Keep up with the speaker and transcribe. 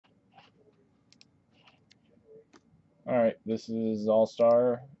Alright, this is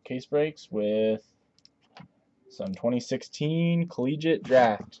All-Star case breaks with some 2016 collegiate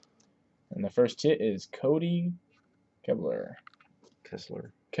draft. And the first hit is Cody Kessler.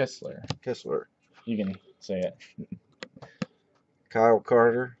 Kessler. You can say it. Kyle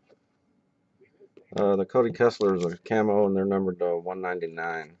Carter. The Cody Kessler is a camo, and they're numbered to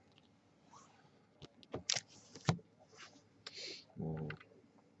 199.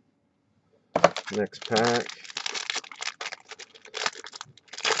 Next pack.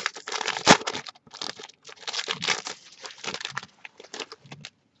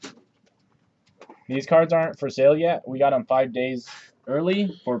 These cards aren't for sale yet. We got them 5 days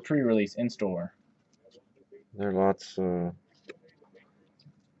early for pre-release in store. There are lots of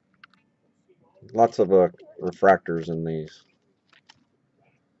refractors in these.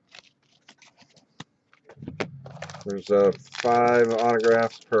 There's 5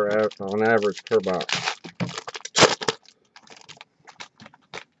 autographs on average per box.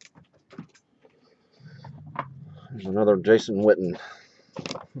 There's another Jason Witten.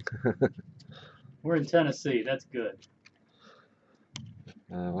 We're in Tennessee. That's good.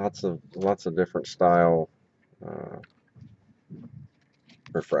 Lots of different style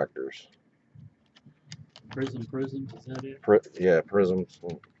refractors. Prizm, is that it? Yeah, prisms.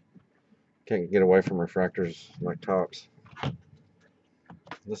 Can't get away from refractors like tops.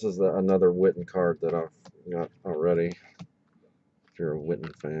 This is another Witten card that I've got already. If you're a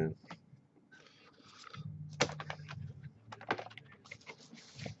Witten fan.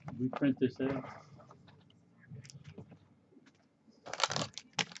 We print this out.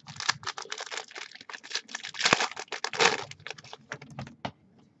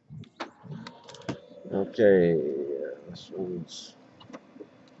 Okay, this one's.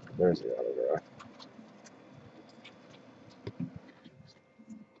 There's the autograph.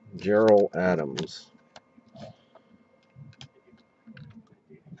 Gerald Adams.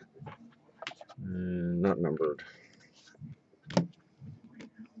 Not numbered.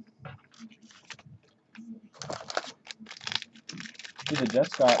 See, the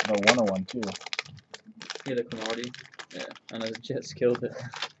Jets got the 101 too. Yeah, the commodity. Yeah, I know the Jets killed it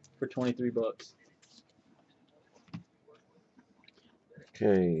for $23.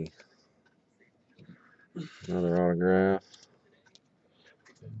 Okay. Another autograph.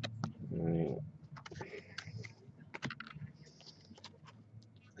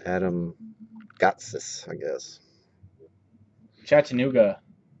 Adam Gotsis, I guess. Chattanooga.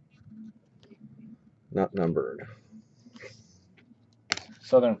 Not numbered.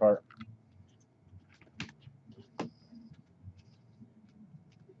 Southern part.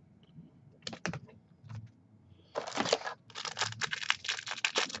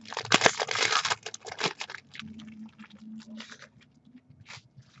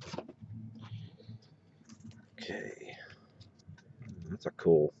 Okay. That's a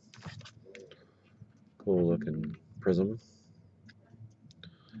cool looking prism.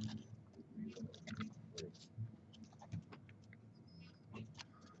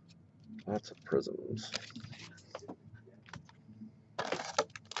 Lots of prisms.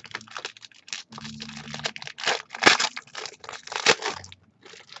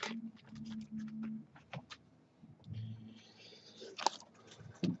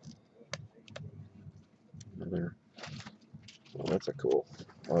 Oh, that's a cool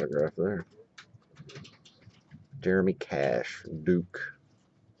autograph there. Jeremy Cash, Duke.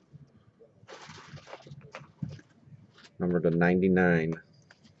 Number to 99.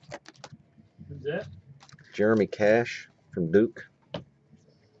 Who's that? Jeremy Cash from Duke.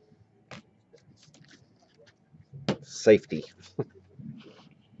 Safety.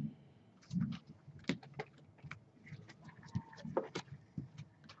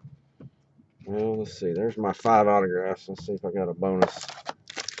 Well, let's see. There's my 5 autographs. Let's see if I got a bonus.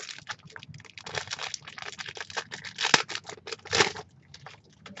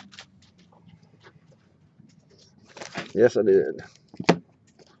 Yes, I did.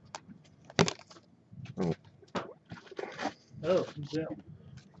 Oh, who's that?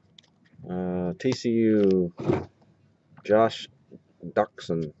 TCU, Josh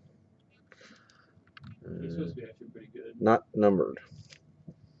Duxon. He's supposed to be actually pretty good. Not numbered.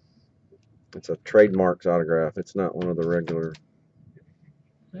 It's a trademarks autograph. It's not one of the regular.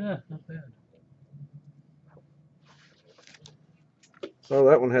 Yeah, not bad. So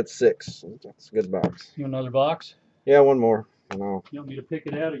that one had 6. That's a good box. You want another box? Yeah, one more. I know. You want me to pick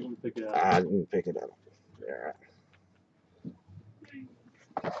it out, or you want to pick it out? I didn't pick it up. Yeah, all right.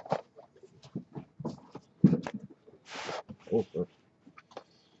 Oh,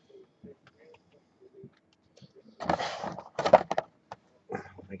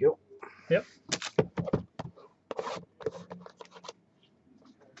 thank you. Yep.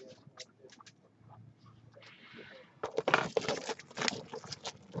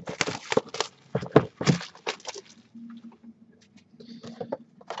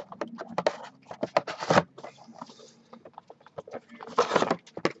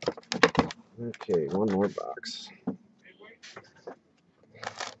 Okay, one more box.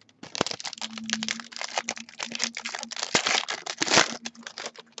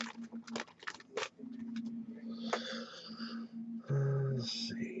 Let's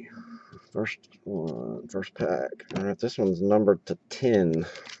see. First pack. All right, this one's numbered to 10.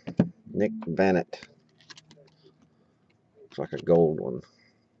 Nick Vannett. Looks like a gold one.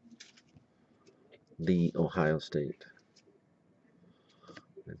 The Ohio State.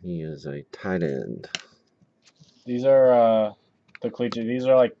 And he is a tight end. These are the collegiate. These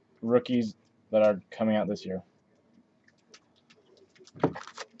are like rookies that are coming out this year.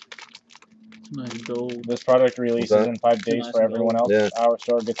 Nice gold. This product releases in 5 days nice for everyone else. Yeah. Our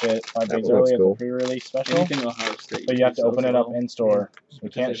store gets it 5 That days one looks early as cool. a pre-release special. Anything Ohio State. But you have to sells open it up well. in store. We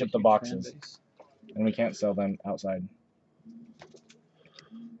Because can't they have ship a the huge boxes, fan base. and we can't sell them outside.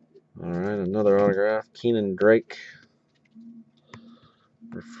 All right, another autograph. Keenan Drake.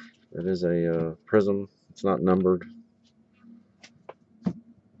 It is a Prizm. It's not numbered.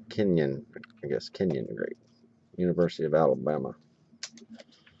 Kenyon, I guess Kenyon Drake. University of Alabama.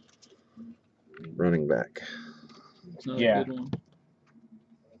 Running back. It's another Yeah. good one.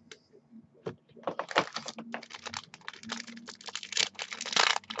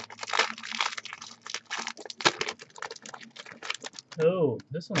 Oh,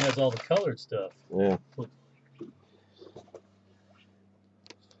 this one has all the colored stuff. Yeah.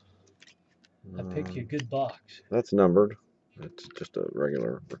 I picked you a good box. That's numbered. It's just a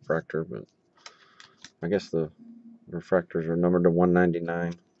regular refractor, but I guess the refractors are numbered to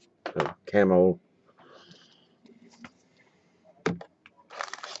 199. The camo.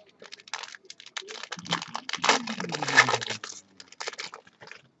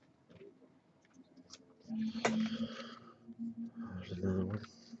 There's another one.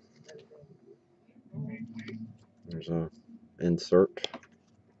 There's a insert.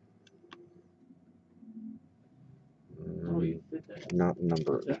 Not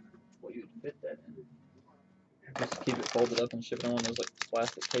numbered. What you would fit that in? Just keep it folded up and ship it in one of those like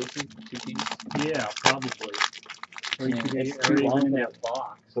plastic cases, 2 piece. Yeah, probably. Or you Yeah, could it's or too even long in for that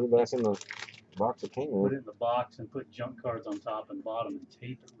box. Put it back in the box it came Put in. it in the box and put junk cards on top and bottom and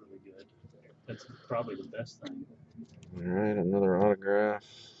tape it really good. That's probably the best thing. All right, another autograph.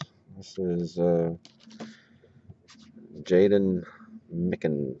 This is Jaden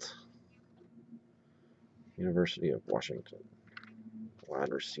Mickens, University of Washington,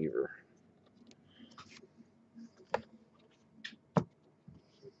 wide receiver.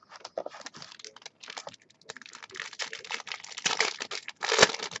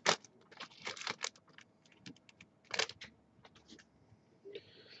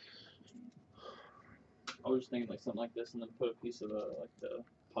 I was just thinking like something like this, and then put a piece of like the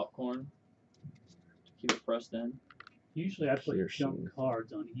popcorn to keep it pressed in. Usually I put Pearson. junk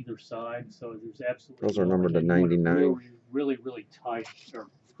cards on either side, so there's absolutely Those are no numbered to way you want it 99. really, really tight, or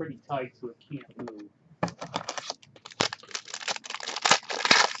pretty tight so it can't move.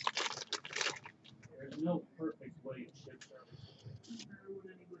 There's no perfect way to ship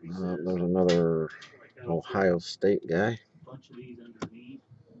everything. There's another Ohio State guy, Bunch of these underneath,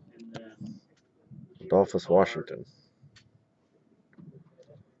 and then Adolphus Washington.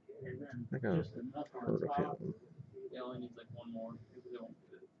 and then I think I've just enough on heard of top. him. Yeah, only needs like one more. It won't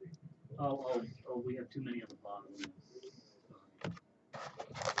fit. Oh, we have too many on the bottom.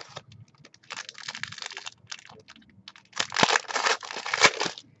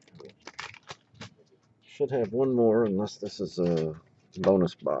 Should have one more, unless this is a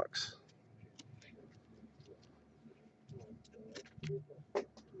bonus box.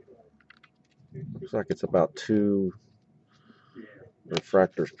 Looks like it's about 2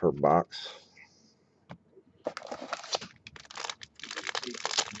 refractors per box.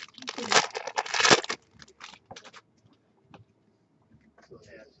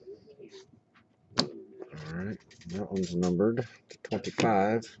 Alright, that one's numbered to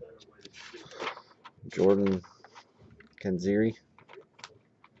 25. Jordan Kanziri.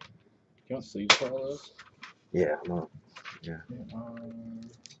 You want sleeves for all those? Yeah, no, yeah.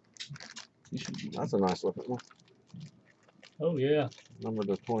 You should be. That's a nice looking one. Oh yeah, Numbered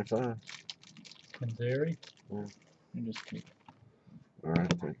to 25. Kanzeri. You just keep.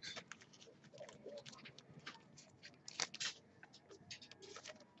 Alright, thanks.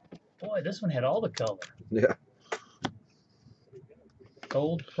 Boy, this one had all the color. Yeah.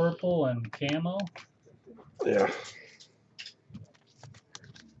 Gold, purple, and camo. Yeah.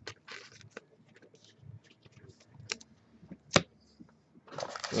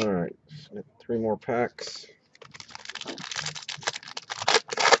 Alright, 3 more packs.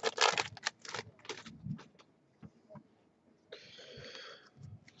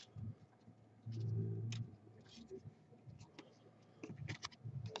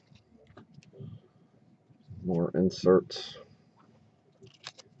 inserts.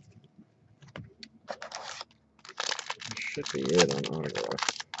 Should be it on autograph.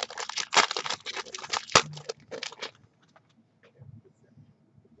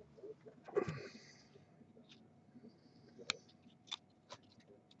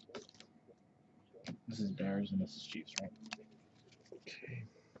 This is Bears and this is Chiefs, right? Okay.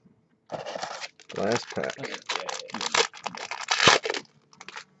 Last pack.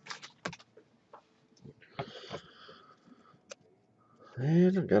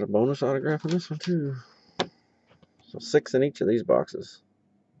 And I've got a bonus autograph on this one too. So 6 in each of these boxes.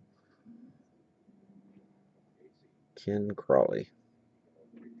 Ken Crawley.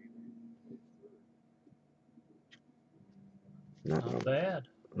 Not bad.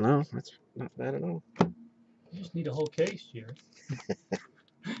 No, that's not bad at all. You just need a whole case, Jerry.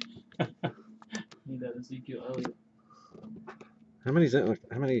 Need that Ezekiel Elliott. How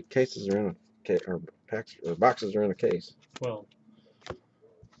many cases are in a case, or packs or boxes are in a case? Well,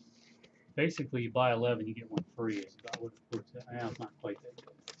 basically, you buy 11, you get one free. Is about what it works out. Yeah, it's not quite that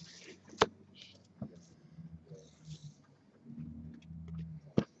good.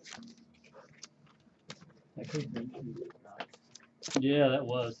 That could have been nice. Yeah, that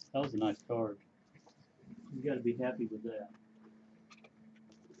was a nice card. You got to be happy with that.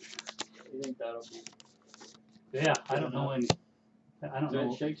 You think that'll be? Yeah, I don't know any. I don't So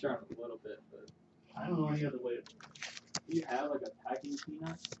know. it shakes around a little bit, but I don't know any other way. do you have like a packing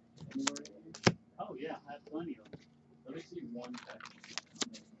peanut anywhere? Oh yeah, I have plenty of them. Let me see one packing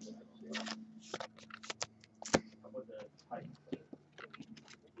peanut. How about the tight? Yeah,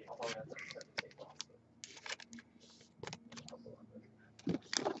 I'll probably have to cut the tape off.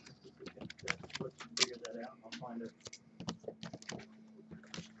 Let's figure that out. I'll find it.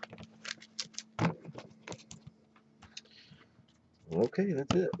 Okay,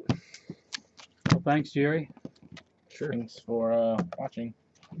 that's it. Well, thanks, Jerry. Sure. Thanks for watching.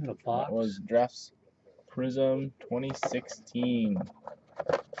 In a box. That was Draft Prizm 2016.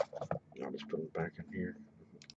 I'll just put them back in here.